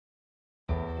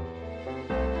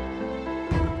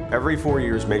Every 4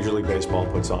 years, Major League Baseball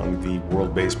puts on the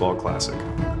World Baseball Classic.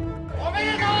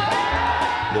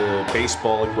 The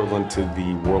baseball equivalent to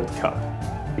the World Cup.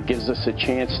 It gives us a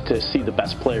chance to see the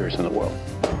best players in the world.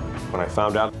 When I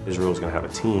found out Israel was going to have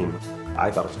a team, I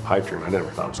thought it was a pipe dream. I never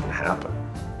thought it was going to happen.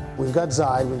 We've got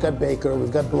Zide, we've got Baker, we've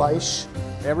got Bleish.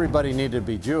 Everybody needed to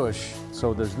be Jewish,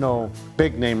 so there's no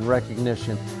big name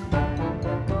recognition.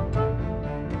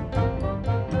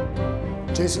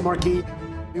 Jason Marquis,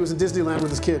 he was in Disneyland with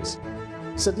his kids.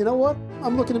 He said, you know what?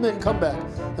 I'm looking to make a comeback,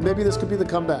 and maybe this could be the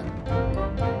comeback.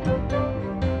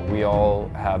 We all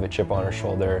have a chip on our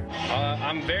shoulder.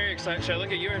 I'm very excited. Should I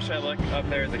look at you or should I look up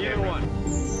there at the camera?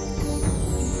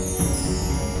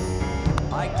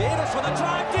 Ike Davis with a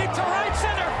drive deep to right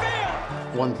center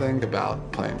field. One thing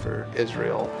about playing for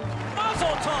Israel, Mazel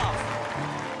tov.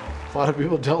 a lot of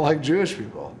people don't like Jewish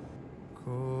people.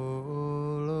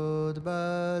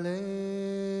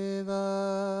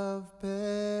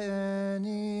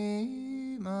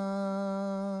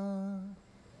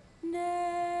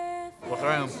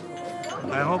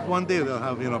 I hope one day they'll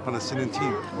have, a Palestinian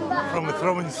team from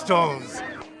throwing stones.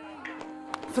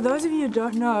 For those of you who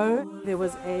don't know, there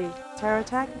was a terror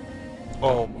attack.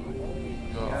 Oh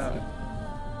my God.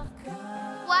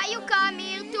 Why you come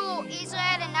here to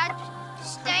Israel and not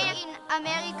stay in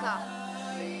America?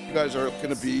 You guys are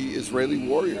going to be Israeli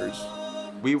warriors.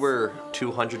 We were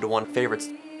 200-1 favorites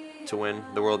to win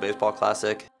the World Baseball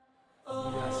Classic.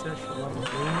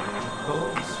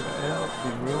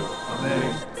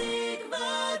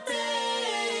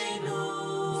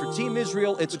 For Team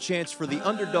Israel, it's a chance for the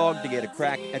underdog to get a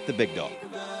crack at the big dog.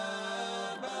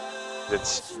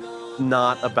 It's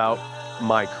not about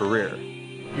my career.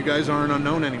 You guys aren't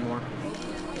unknown anymore.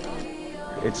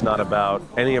 It's not about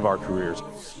any of our careers.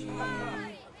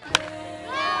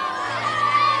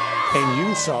 And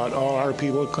you thought all our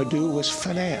people could do was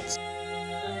finance.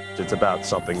 It's about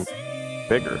something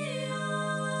bigger.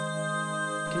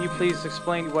 Can you please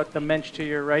explain what the mensch to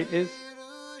your right is?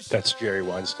 That's Jerry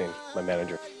Weinstein, my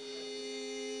manager.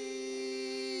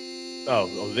 Oh,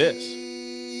 this.